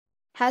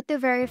How to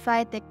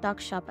verify TikTok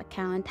Shop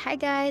account. Hi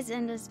guys,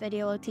 in this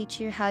video I'll teach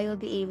you how you'll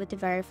be able to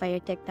verify your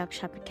TikTok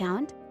Shop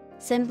account.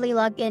 Simply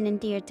log in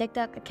into your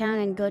TikTok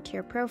account and go to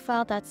your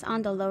profile that's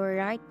on the lower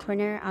right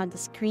corner of the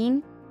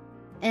screen.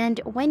 And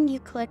when you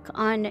click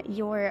on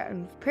your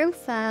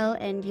profile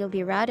and you'll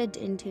be routed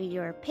into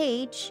your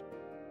page,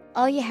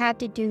 all you have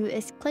to do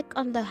is click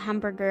on the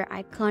hamburger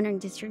icon or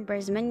the three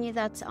bars menu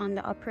that's on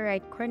the upper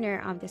right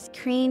corner of the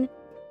screen,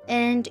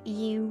 and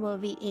you will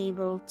be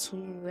able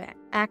to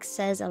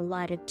access a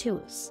lot of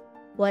tools.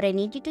 What I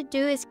need you to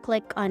do is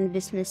click on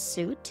Business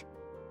Suite.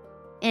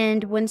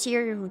 And once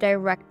you're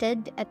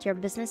directed at your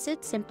business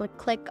suite, simply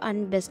click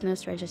on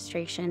Business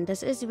Registration.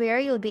 This is where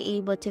you'll be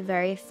able to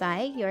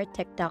verify your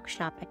TikTok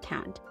Shop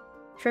account.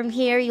 From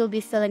here, you'll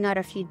be filling out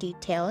a few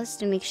details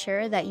to make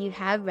sure that you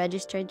have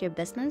registered your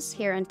business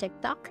here on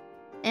TikTok.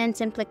 And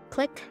simply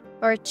click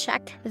or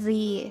check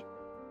the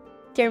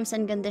terms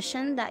and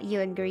conditions that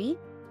you agree.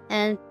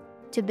 And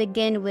to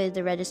begin with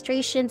the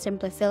registration,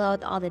 simply fill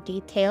out all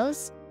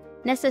the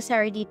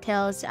necessary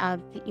details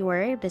of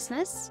your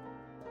business.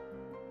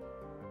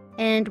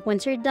 And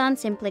once you're done,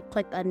 simply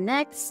click on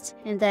Next,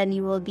 and then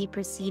you will be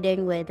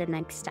proceeding with the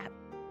next step.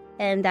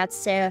 And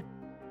that's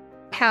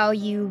how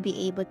you'll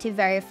be able to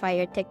verify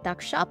your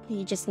TikTok Shop.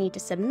 You just need to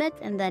submit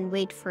and then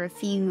wait for a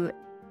few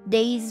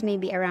days,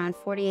 maybe around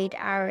 48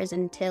 hours,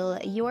 until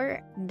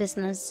your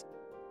business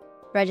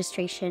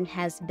registration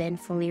has been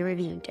fully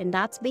reviewed. And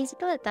that's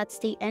basically it. That's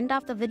the end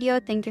of the video.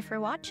 Thank you for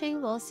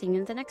watching. We'll see you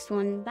in the next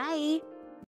one. Bye!